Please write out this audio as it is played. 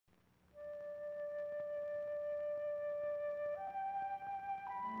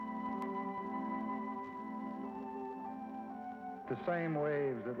the same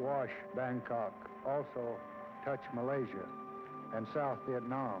waves that wash Bangkok also touch Malaysia and South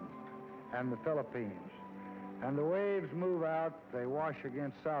Vietnam and the Philippines. And the waves move out, they wash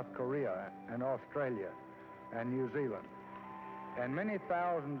against South Korea and Australia and New Zealand. And many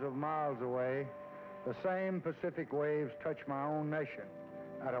thousands of miles away, the same Pacific waves touch my own nation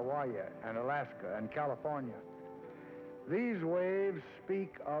at Hawaii and Alaska and California. These waves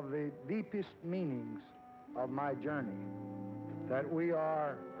speak of the deepest meanings of my journey, that we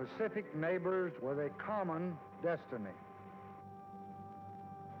are Pacific neighbors with a common destiny.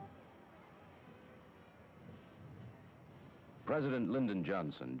 President Lyndon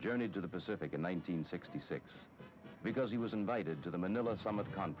Johnson journeyed to the Pacific in 1966 because he was invited to the Manila Summit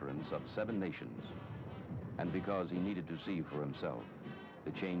Conference of 7 nations and because he needed to see for himself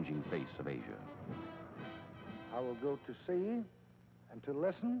the changing face of Asia. I will go to see and to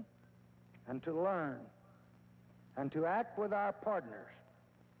listen and to learn and to act with our partners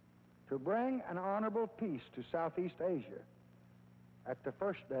to bring an honorable peace to Southeast Asia at the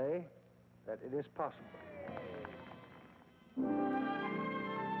first day that it is possible.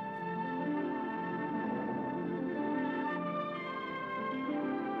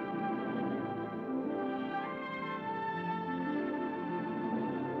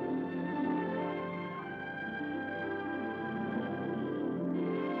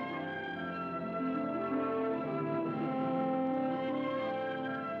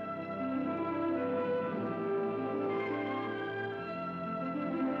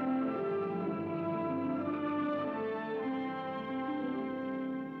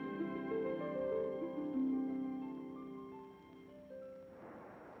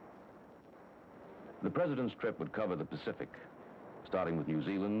 The President's trip would cover the Pacific, starting with New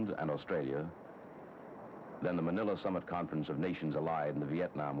Zealand and Australia, then the Manila Summit Conference of Nations Allied in the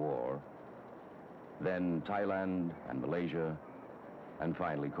Vietnam War, then Thailand and Malaysia, and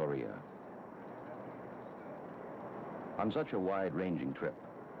finally Korea. On such a wide-ranging trip,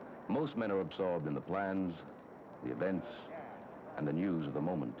 most men are absorbed in the plans, the events, and the news of the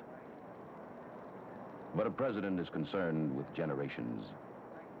moment. But a president is concerned with generations.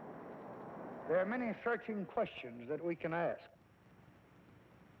 There are many searching questions that we can ask.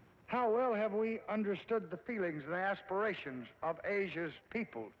 How well have we understood the feelings and the aspirations of Asia's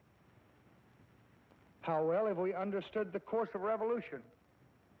people? How well have we understood the course of revolution?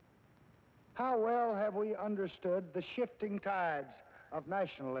 How well have we understood the shifting tides of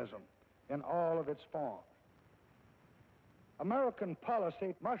nationalism in all of its forms? American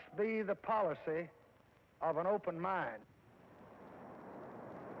policy must be the policy of an open mind.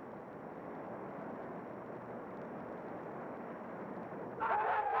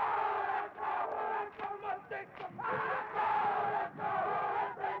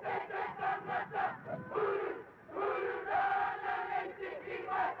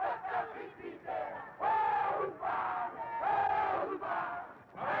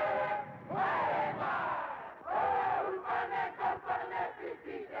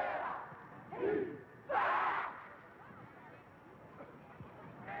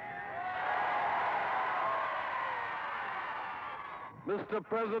 Mr.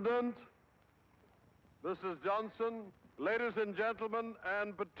 President, Mrs. Johnson, ladies and gentlemen,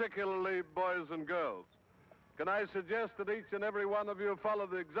 and particularly boys and girls, can I suggest that each and every one of you follow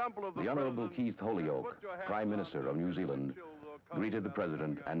the example of the Honorable President Keith Holyoake, Prime Minister of New Zealand, greeted the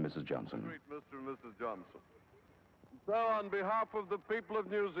President and Mrs. Johnson. Greet Mr. and Mrs. Johnson. So, on behalf of the people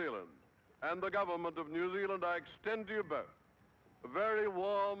of New Zealand and the government of New Zealand, I extend to you both a very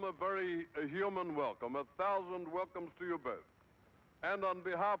warm, a very human welcome, 1,000 welcomes to you both. And on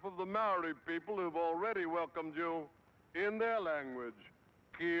behalf of the Maori people who've already welcomed you in their language,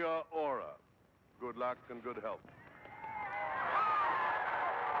 kia ora. Good luck and good health.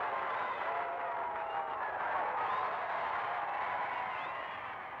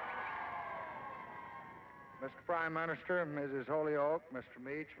 Mr. Prime Minister, Mrs. Holyoake, Mr.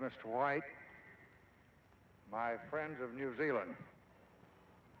 Meach, Mr. White, my friends of New Zealand,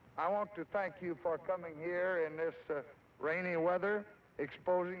 I want to thank you for coming here in this rainy weather,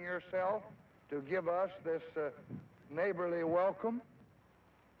 exposing yourself to give us this neighborly welcome.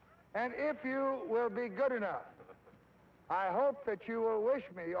 And if you will be good enough, I hope that you will wish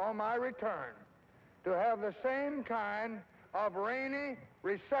me on my return to have the same kind of rainy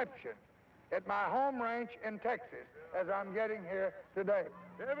reception at my home ranch in Texas as I'm getting here today.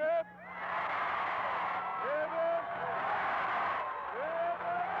 Hip, hip. Hip, hip.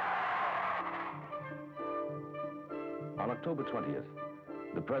 On October 20th,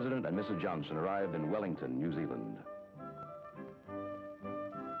 the President and Mrs. Johnson arrived in Wellington, New Zealand.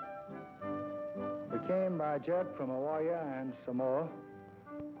 We came by jet from Hawaii and Samoa,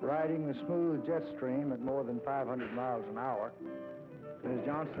 riding the smooth jet stream at more than 500 miles an hour. Ms.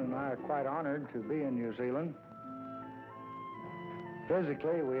 Johnson and I are quite honored to be in New Zealand.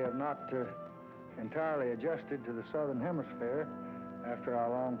 Physically, we have not entirely adjusted to the southern hemisphere after our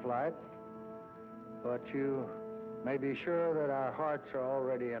long flight, but you may be sure that our hearts are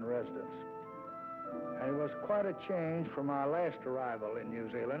already in residence. And it was quite a change from our last arrival in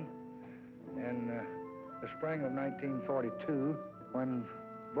New Zealand in the spring of 1942, when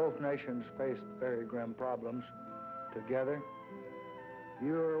both nations faced very grim problems together.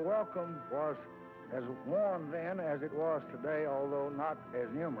 Your welcome was as warm then as it was today, although not as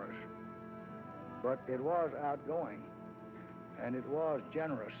numerous. But it was outgoing, and it was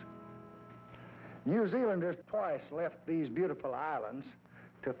generous. New Zealanders twice left these beautiful islands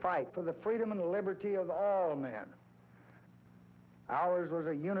to fight for the freedom and liberty of all men. Ours was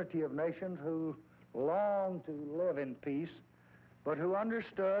a unity of nations who longed to live in peace, but who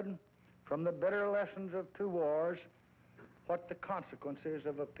understood from the bitter lessons of two wars what the consequences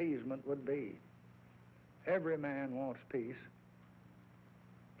of appeasement would be. Every man wants peace.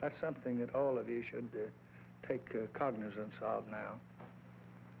 That's something that all of you should take cognizance of now.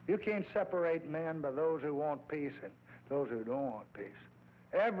 You can't separate men by those who want peace and those who don't want peace.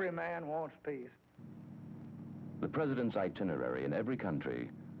 Every man wants peace. The president's itinerary in every country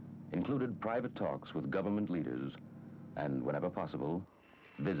included private talks with government leaders and, whenever possible,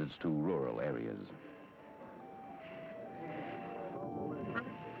 visits to rural areas.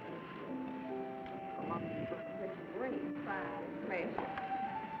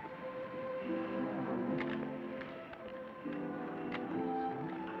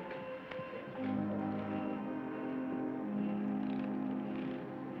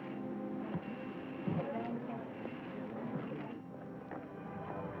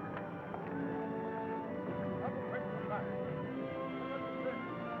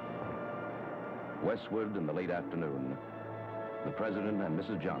 Westward in the late afternoon, the President and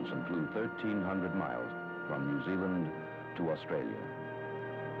Mrs. Johnson flew 1,300 miles from New Zealand to Australia.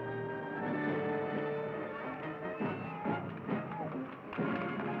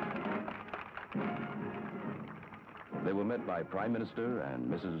 They were met by Prime Minister and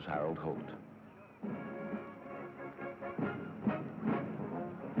Mrs. Harold Holt.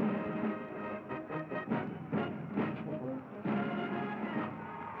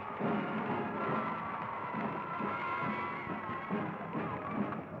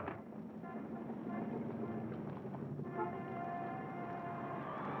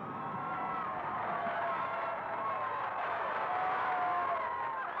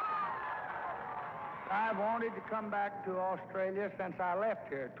 I've wanted to come back to Australia since I left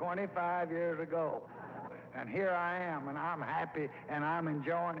here 25 years ago. And here I am, and I'm happy, and I'm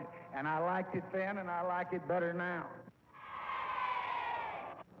enjoying it. And I liked it then, and I like it better now.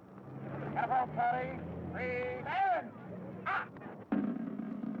 Careful, Patty. 3, 7, up!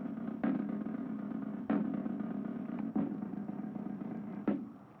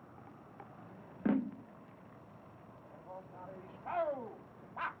 Careful, Patty. Slow!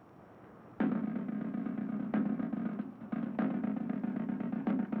 Up!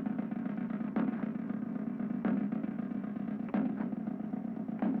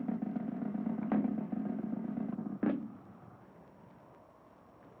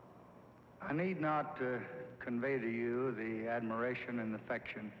 I need not convey to you the admiration and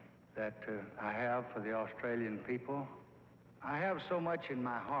affection that I have for the Australian people. I have so much in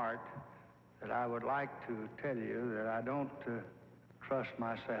my heart that I would like to tell you that I don't trust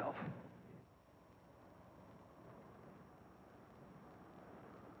myself.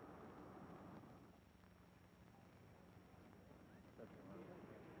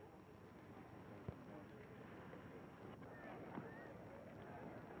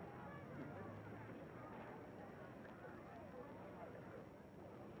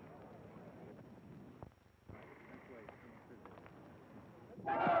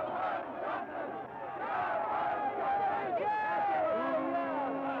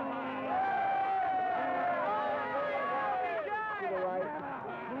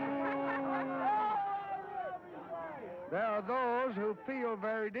 There are those who feel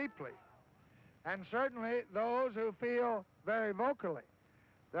very deeply, and certainly those who feel very vocally,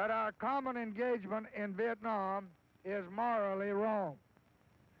 that our common engagement in Vietnam is morally wrong.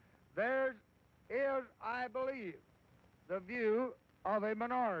 Theirs is, I believe, the view of a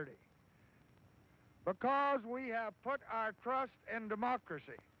minority. Because we have put our trust in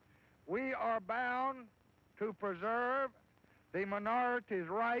democracy, we are bound to preserve the minority's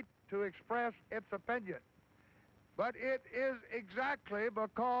right to express its opinion. But it is exactly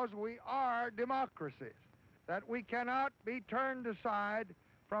because we are democracies that we cannot be turned aside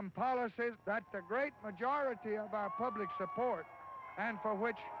from policies that the great majority of our public support and for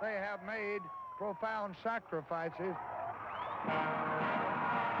which they have made profound sacrifices.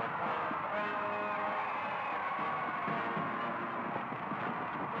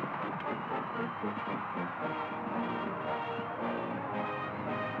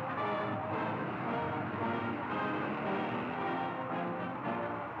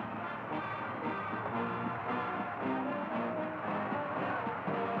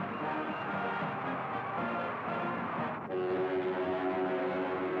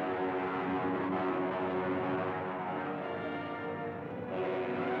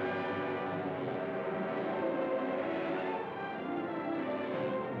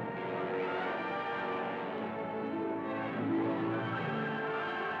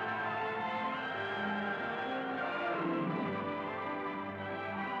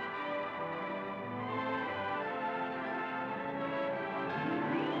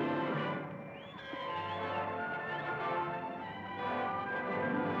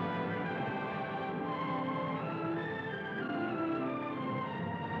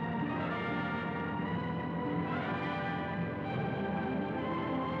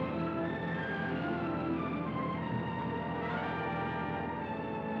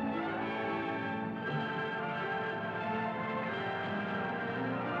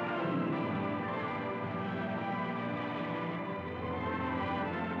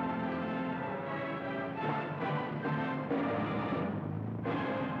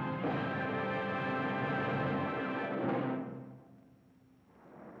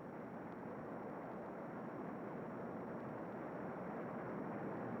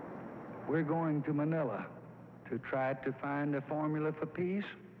 We're going to Manila to try to find a formula for peace,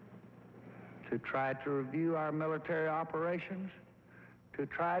 to try to review our military operations, to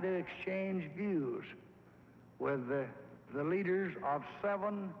try to exchange views with the leaders of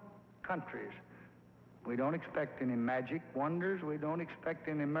 7 countries. We don't expect any magic wonders. We don't expect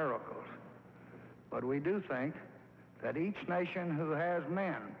any miracles. But we do think that each nation who has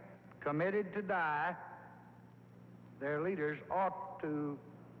men committed to die, their leaders ought to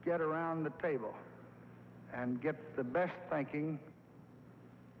get around the table and get the best thinking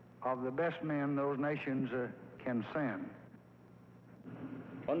of the best men those nations can send.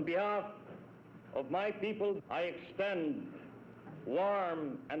 On behalf of my people, I extend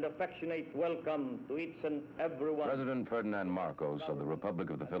warm and affectionate welcome to each and every one. President Ferdinand Marcos of the Republic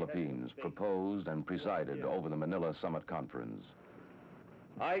of the Philippines proposed and presided over the Manila Summit Conference.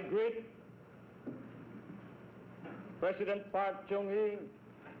 I greet President Park Chung-hee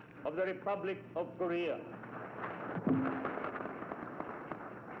of the Republic of Korea.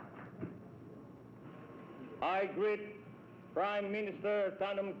 I greet Prime Minister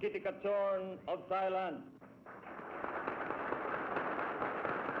Thanom Kittikachorn of Thailand.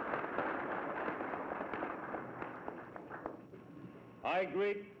 I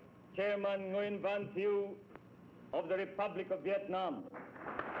greet Chairman Nguyen Van Thieu of the Republic of Vietnam.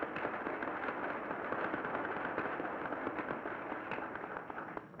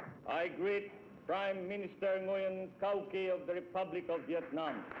 I greet Prime Minister Nguyen Cao Ky of the Republic of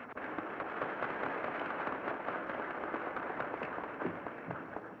Vietnam.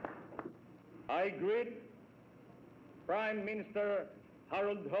 I greet Prime Minister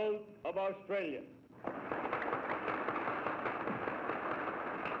Harold Holt of Australia.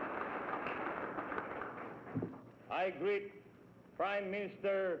 I greet Prime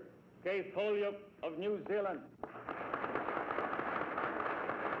Minister Keith Holyoke of New Zealand.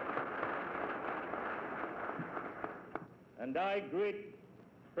 And I greet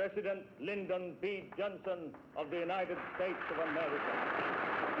President Lyndon B. Johnson of the United States of America.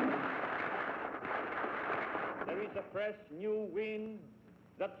 There is a fresh new wind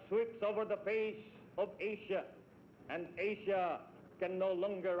that sweeps over the face of Asia, and Asia can no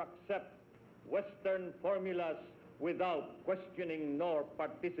longer accept Western formulas without questioning nor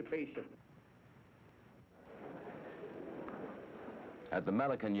participation. At the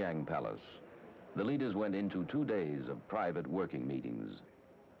Malacanang Palace, the leaders went into 2 days of private working meetings.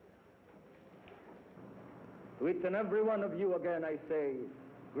 To each and every one of you again I say,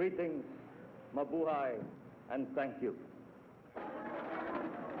 greetings, mabuhay, and thank you.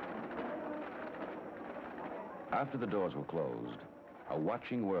 After the doors were closed, a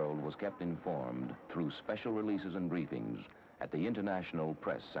watching world was kept informed through special releases and briefings at the International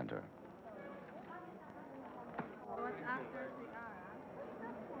Press Center.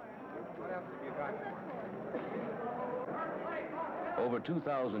 Over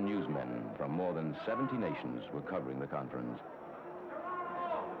 2,000 newsmen from more than 70 nations were covering the conference.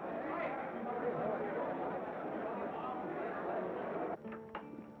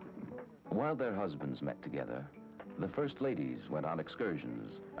 While their husbands met together, the first ladies went on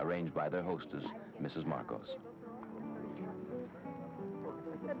excursions arranged by their hostess, Mrs. Marcos.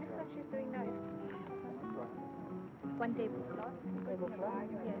 One tablecloth. Tablecloth?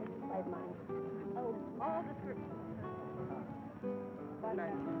 Yes. 5 months. Oh, all the fruit. She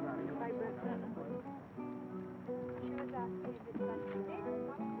was asking if it's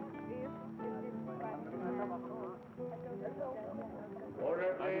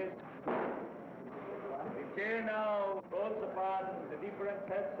Order, please. The chair now calls upon the different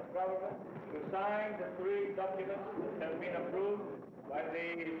heads of government to sign the 3 documents that have been approved by the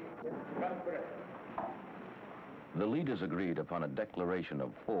conference. The leaders agreed upon a declaration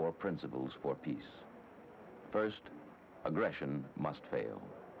of 4 principles for peace. First, aggression must fail.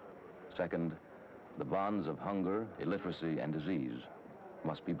 Second, the bonds of hunger, illiteracy, and disease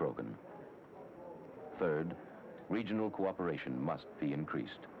must be broken. Third, regional cooperation must be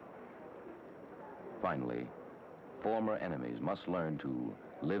increased. Finally, former enemies must learn to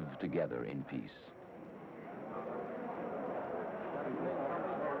live together in peace.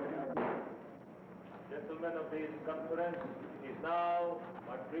 Gentlemen of this conference, it is now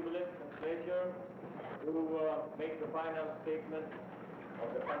my privilege and pleasure to make the final statement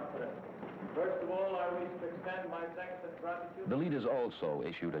of the conference. First of all, I wish to extend my thanks and gratitude. The leaders also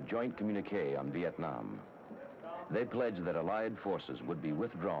issued a joint communique on Vietnam. They pledged that Allied forces would be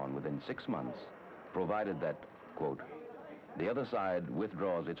withdrawn within 6 months, provided that, quote, the other side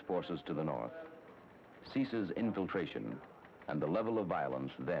withdraws its forces to the north, ceases infiltration, and the level of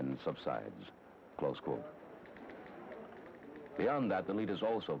violence then subsides, close quote. Beyond that, the leaders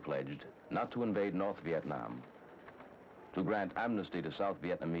also pledged not to invade North Vietnam, to grant amnesty to South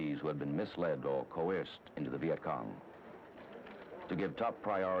Vietnamese who had been misled or coerced into the Viet Cong, to give top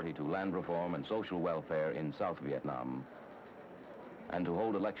priority to land reform and social welfare in South Vietnam, and to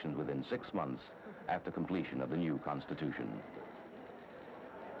hold elections within 6 months after completion of the new constitution.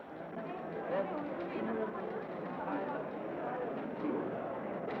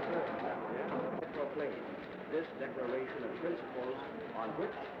 This declaration of principles on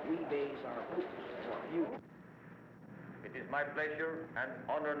which we base our hopes for future. It is my pleasure and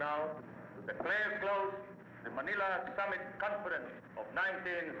honor now to declare closed the Manila Summit Conference of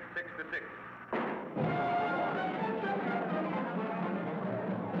 1966.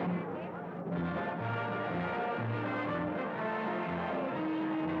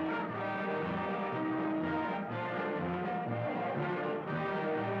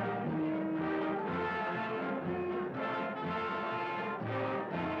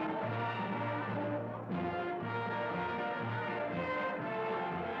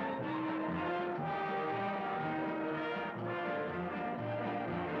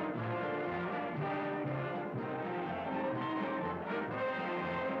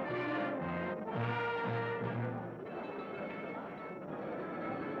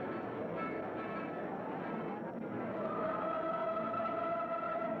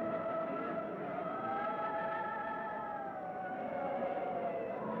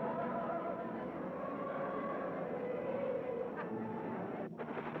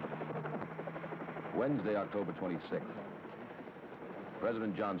 Wednesday, October 26th.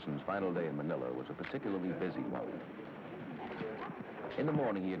 President Johnson's final day in Manila was a particularly busy one. In the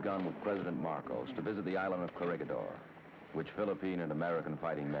morning, he had gone with President Marcos to visit the island of Corregidor, which Philippine and American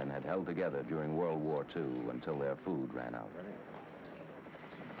fighting men had held together during World War II until their food ran out.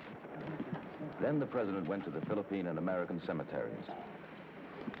 Then the president went to the Philippine and American cemeteries.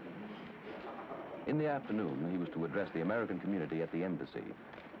 In the afternoon, he was to address the American community at the embassy.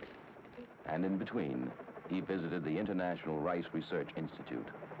 And in between, he visited the International Rice Research Institute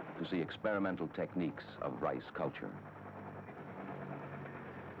to see experimental techniques of rice culture.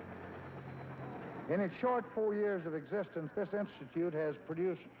 In its short 4 years of existence, this institute has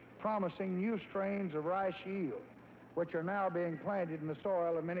produced promising new strains of rice yield, which are now being planted in the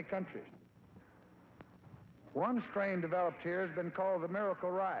soil of many countries. One strain developed here has been called the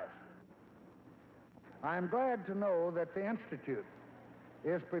miracle rice. I am glad to know that the institute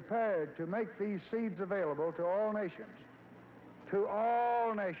is prepared to make these seeds available to all nations,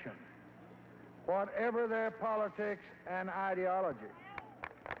 whatever their politics and ideology.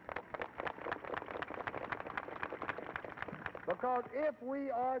 Because if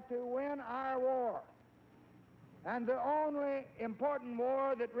we are to win our war, and the only important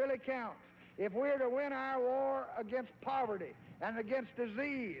war that really counts, if we're to win our war against poverty and against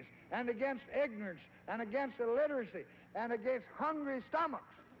disease and against ignorance and against illiteracy and against hungry stomachs,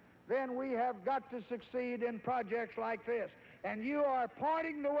 then we have got to succeed in projects like this. And you are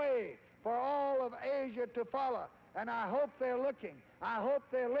pointing the way for all of Asia to follow. And I hope they're looking, I hope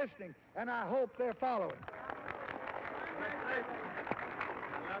they're listening, and I hope they're following.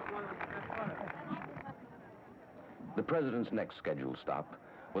 The president's next scheduled stop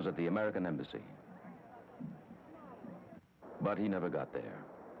was at the American Embassy. But he never got there.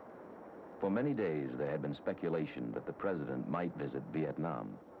 For many days, there had been speculation that the president might visit Vietnam.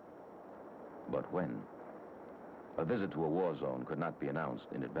 But when? A visit to a war zone could not be announced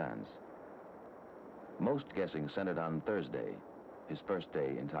in advance. Most guessing centered on Thursday, his first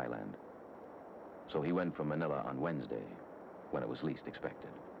day in Thailand. So he went from Manila on Wednesday, when it was least expected.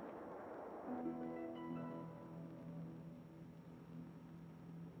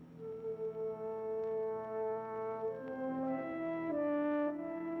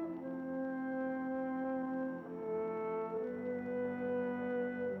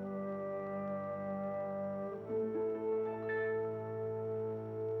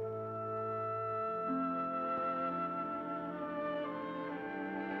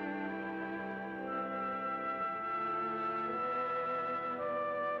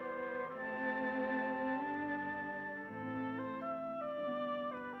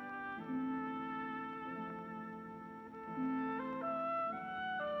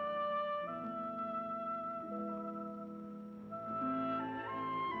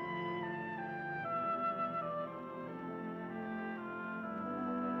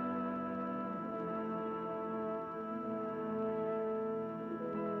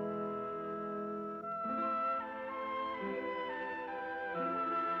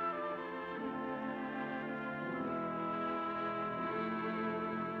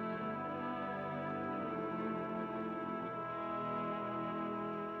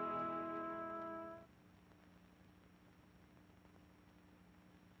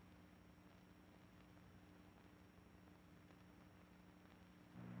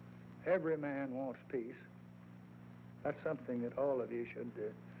 Every man wants peace. That's something that all of you should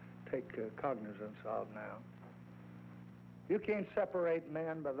take cognizance of now. You can't separate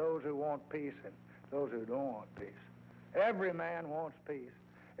men by those who want peace and those who don't want peace. Every man wants peace.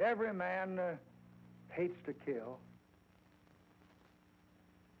 Every man hates to kill.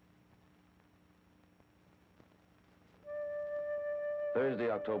 Thursday,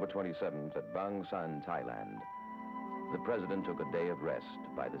 October 27th, at Bang San, Thailand, the president took a day of rest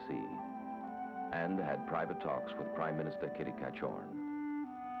by the sea and had private talks with Prime Minister Kitty Kachorn.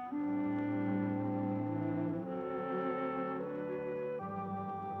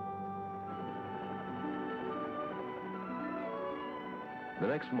 The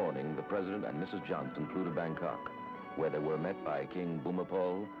next morning, the president and Mrs. Johnson flew to Bangkok, where they were met by King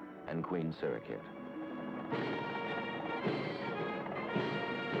Bhumipol and Queen Sirikit.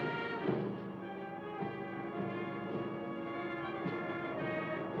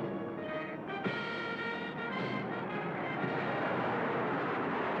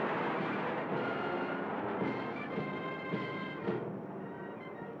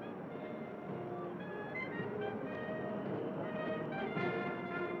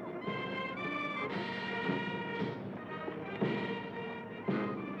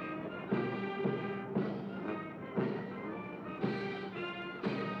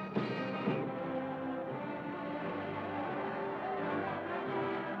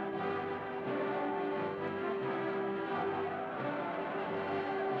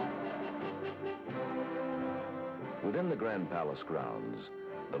 Within the Grand Palace grounds,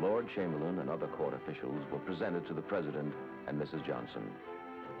 the Lord Chamberlain and other court officials were presented to the President and Mrs. Johnson.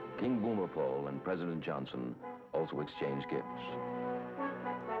 King Bhumipol and President Johnson also exchanged gifts.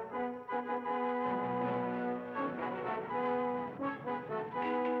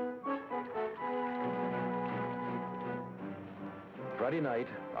 Friday night,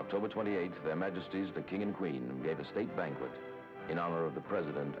 October 28th, Their Majesties the King and Queen gave a state banquet in honor of the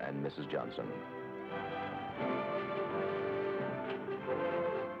President and Mrs. Johnson.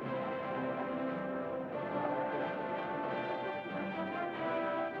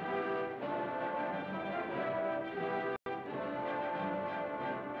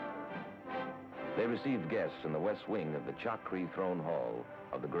 They received guests in the west wing of the Chakri Throne Hall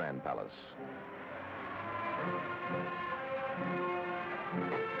of the Grand Palace.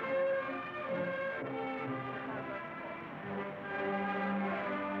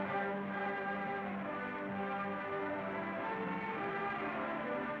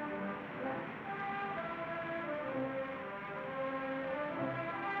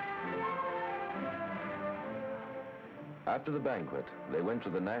 After the banquet, they went to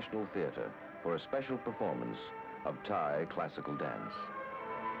the National Theater for a special performance of Thai classical dance.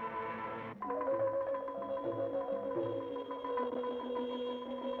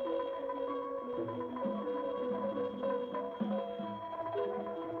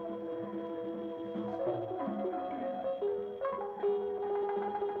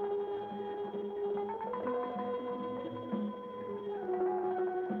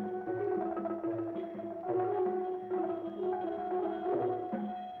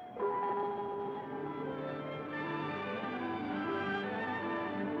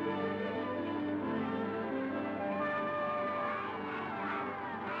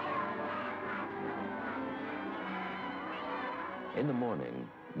 In the morning,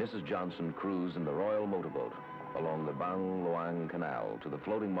 Mrs. Johnson cruised in the Royal Motorboat along the Bang Luang Canal to the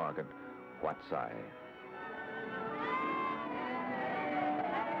floating market, Wat Sai.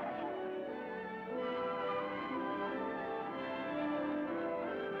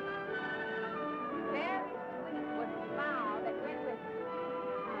 Very sweet was the smile that went with it.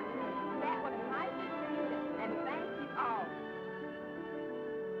 That was nice to see, and thank you all.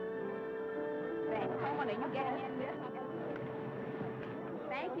 Thank you. Are you getting in this?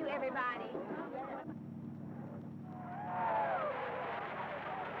 Thank you, everybody.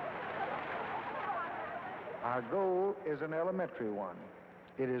 Our goal is an elementary one.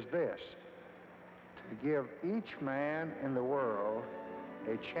 It is this: to give each man in the world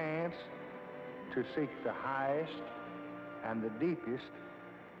a chance to seek the highest and the deepest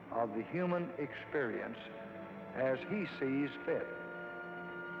of the human experience as he sees fit.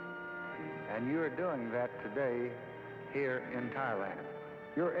 And you're doing that today here in Thailand.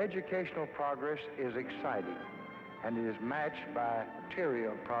 Your educational progress is exciting, and it is matched by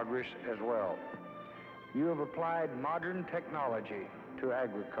material progress as well. You have applied modern technology to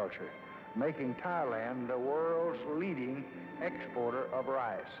agriculture, making Thailand the world's leading exporter of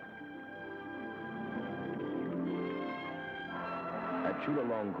rice. At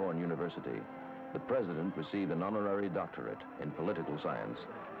Chulalongkorn University, the president received an honorary doctorate in political science.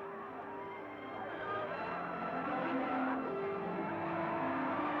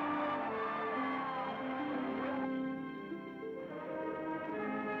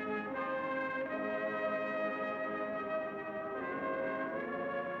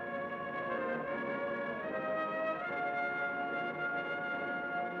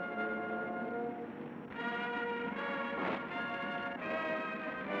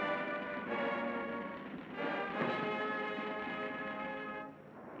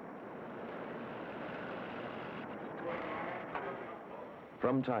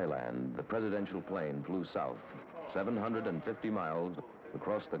 From Thailand, the presidential plane flew south, 750 miles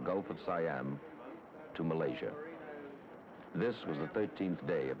across the Gulf of Siam to Malaysia. This was the 13th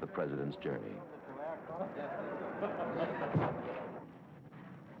day of the president's journey.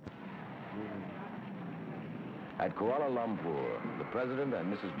 At Kuala Lumpur, the president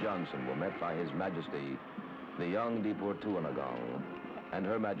and Mrs. Johnson were met by His Majesty, the young Dipur Tuan Agong, and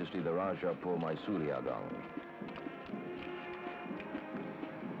Her Majesty the Raja Permaisuri Agong.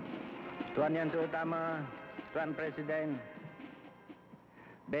 Tuan Yang Terutama, Tuan Presiden,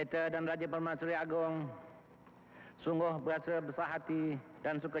 Beta dan Raja Permaisuri Agong, sungguh berasa besar hati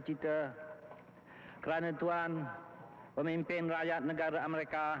dan sukacita kerana Tuan, pemimpin rakyat negara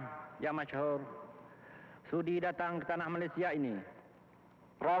Amerika yang masyhur, sudi datang ke tanah Malaysia ini.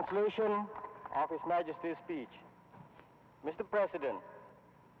 Translation of His Majesty's speech. Mr. President,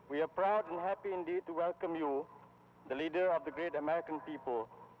 we are proud and happy indeed to welcome you, the leader of the great American people,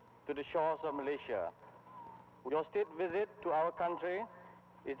 to the shores of Malaysia. Your state visit to our country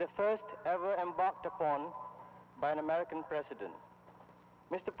is the first ever embarked upon by an American president.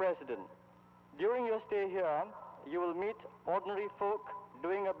 Mr. President, during your stay here, you will meet ordinary folk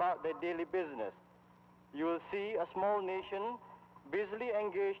doing about their daily business. You will see a small nation busily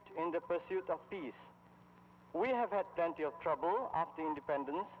engaged in the pursuit of peace. We have had plenty of trouble after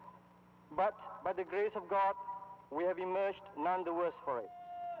independence, but by the grace of God, we have emerged none the worse for it.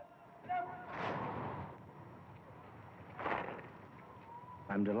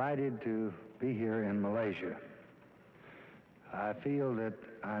 I'm delighted to be here in Malaysia. I feel that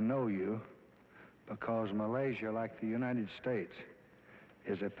I know you because Malaysia, like the United States,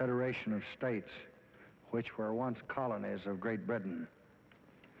 is a federation of states which were once colonies of Great Britain.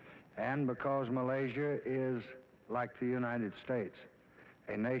 And because Malaysia is, like the United States,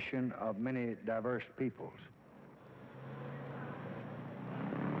 a nation of many diverse peoples.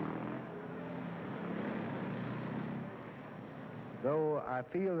 Though I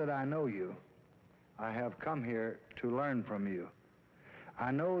feel that I know you, I have come here to learn from you. I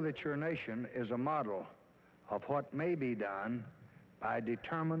know that your nation is a model of what may be done by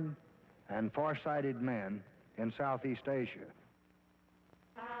determined and farsighted men in Southeast Asia.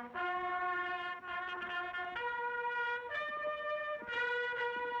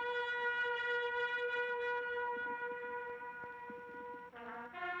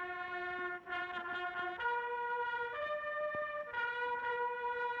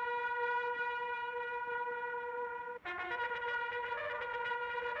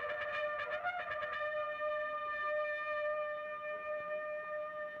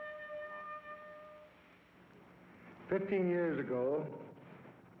 "15 years ago,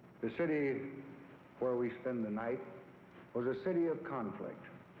 the city where we spend the night was a city of conflict.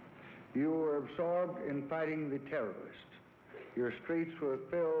 You were absorbed in fighting the terrorists. Your streets were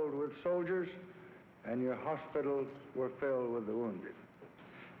filled with soldiers, and your hospitals were filled with the wounded.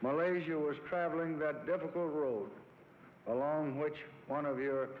 Malaysia was traveling that difficult road along which one of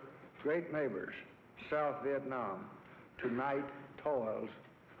your great neighbors, South Vietnam, tonight toils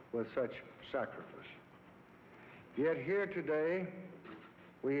with such sacrifice. Yet here today,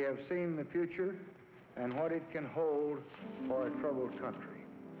 we have seen the future and what it can hold for a troubled country.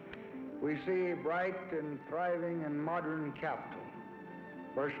 We see a bright and thriving and modern capital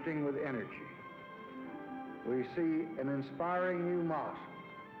bursting with energy. We see an inspiring new mosque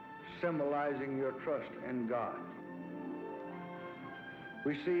symbolizing your trust in God.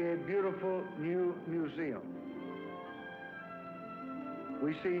 We see a beautiful new museum.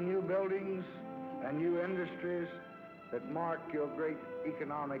 We see new buildings and new industries that mark your great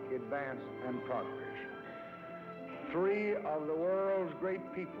economic advance and progress. 3 of the world's great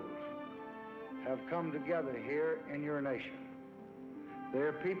peoples have come together here in your nation. They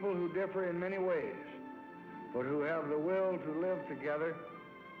are people who differ in many ways, but who have the will to live together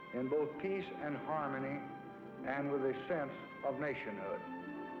in both peace and harmony and with a sense of nationhood.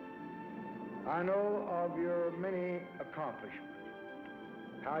 I know of your many accomplishments,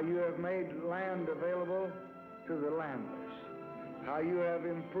 how you have made land available to the landless, how you have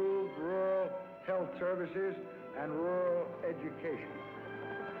improved rural health services and rural education.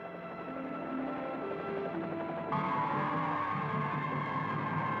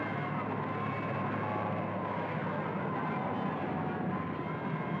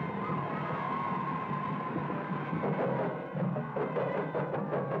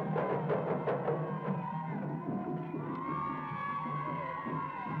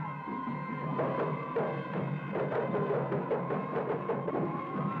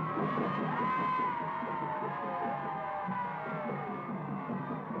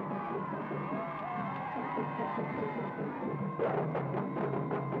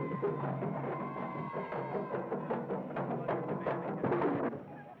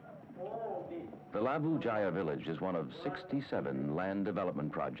 The Labu Jaya village is one of 67 land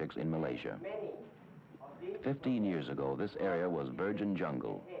development projects in Malaysia. 15 years ago, this area was virgin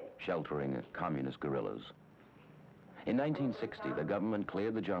jungle, sheltering communist guerrillas. In 1960, the government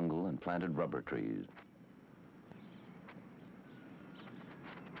cleared the jungle and planted rubber trees.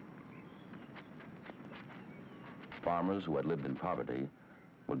 Farmers who had lived in poverty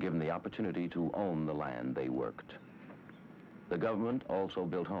were given the opportunity to own the land they worked. The government also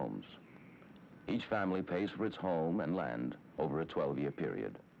built homes. Each family pays for its home and land over a 12-year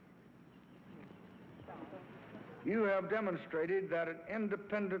period. You have demonstrated that an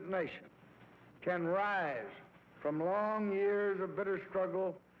independent nation can rise from long years of bitter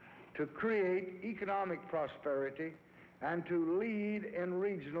struggle to create economic prosperity and to lead in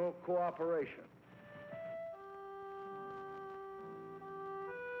regional cooperation.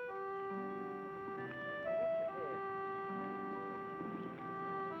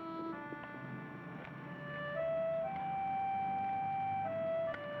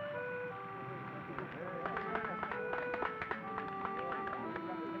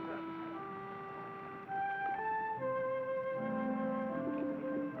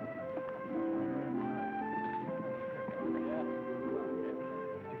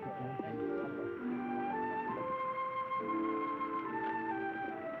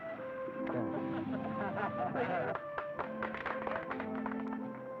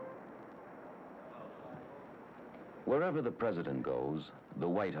 Wherever the president goes, the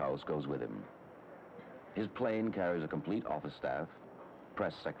White House goes with him. His plane carries a complete office staff,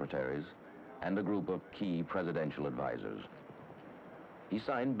 press secretaries, and a group of key presidential advisors. He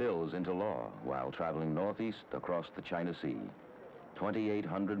signed bills into law while traveling northeast across the China Sea,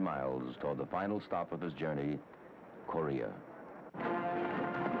 2,800 miles toward the final stop of his journey, Korea.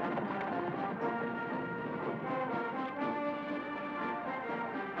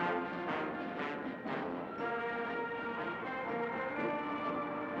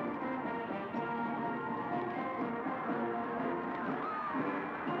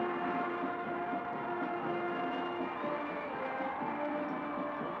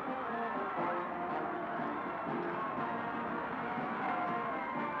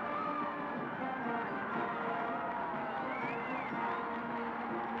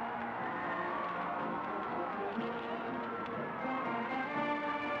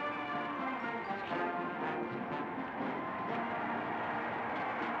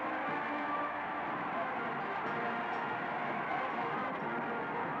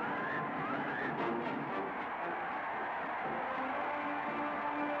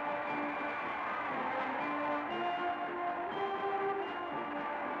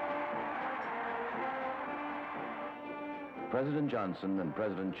 President Johnson and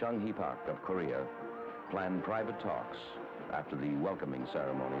President Chung Hee-pak of Korea planned private talks after the welcoming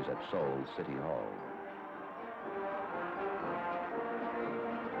ceremonies at Seoul City Hall.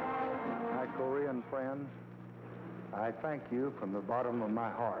 My Korean friends, I thank you from the bottom of my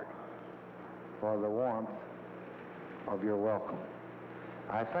heart for the warmth of your welcome.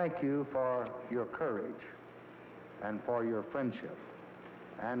 I thank you for your courage and for your friendship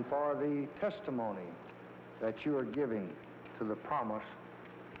and for the testimony that you are giving to the promise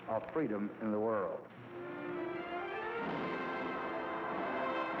of freedom in the world.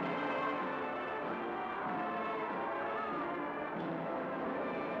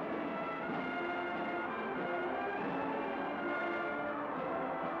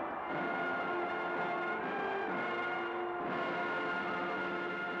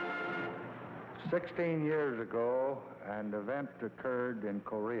 16 years ago, an event occurred in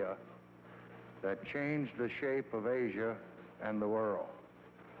Korea that changed the shape of Asia and the world.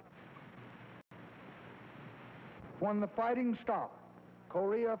 When the fighting stopped,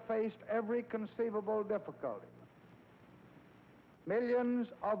 Korea faced every conceivable difficulty. Millions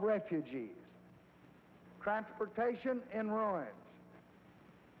of refugees, transportation in ruins,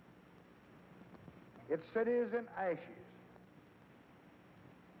 its cities in ashes.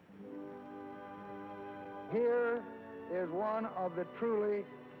 Here is one of the truly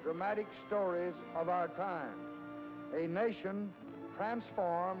dramatic stories of our time, a nation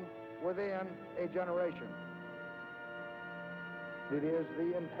transformed within a generation. It is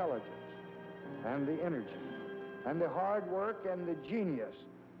the intelligence and the energy and the hard work and the genius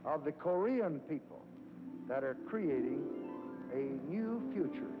of the Korean people that are creating a new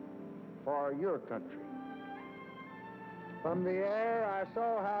future for your country. From the air, I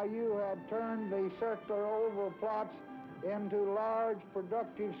saw how you had turned the circular oval plots into large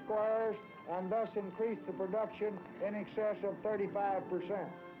productive squares and thus increased the production in excess of 35%.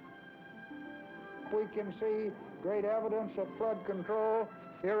 We can see great evidence of flood control,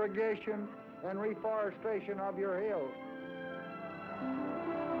 irrigation, and reforestation of your hills.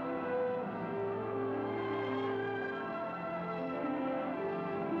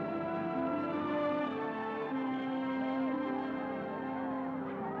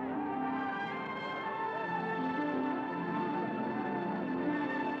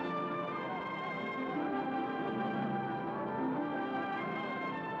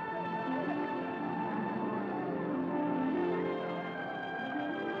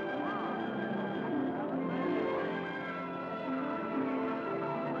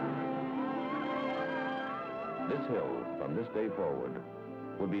 This hill, from this day forward,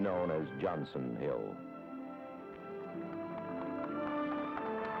 would be known as Johnson Hill.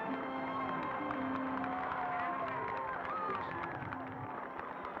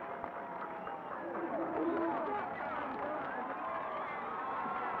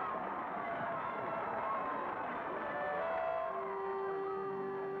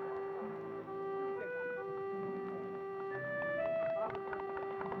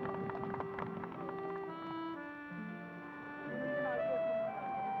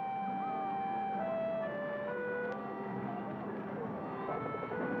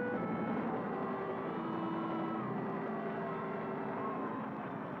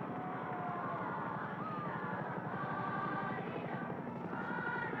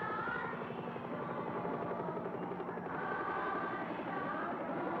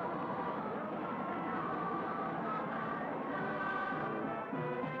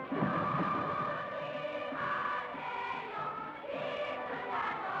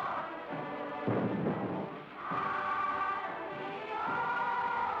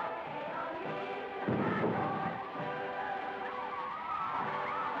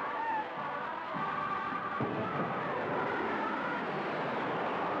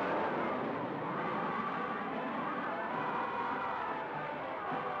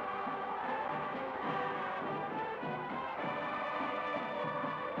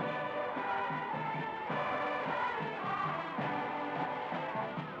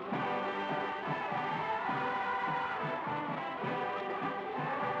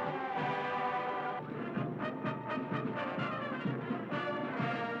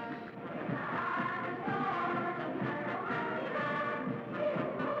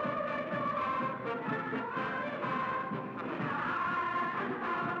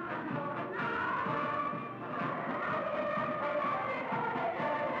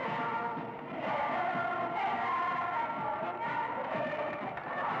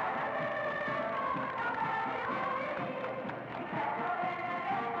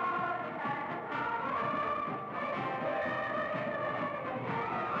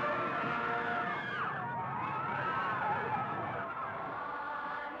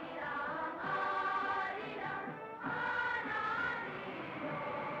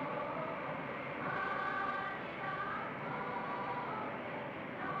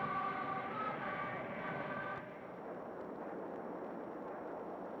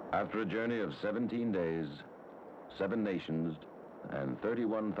 After a journey of 17 days, 7 nations, and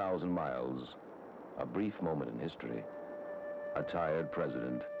 31,000 miles, a brief moment in history, a tired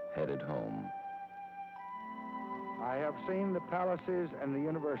president headed home. I have seen the palaces and the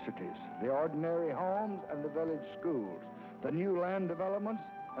universities, the ordinary homes and the village schools, the new land developments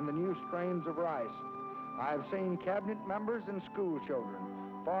and the new strains of rice. I have seen cabinet members and school children,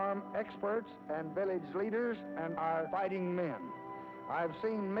 farm experts and village leaders and our fighting men. I have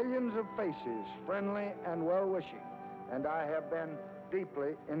seen millions of faces, friendly and well-wishing, and I have been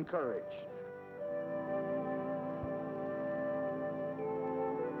deeply encouraged.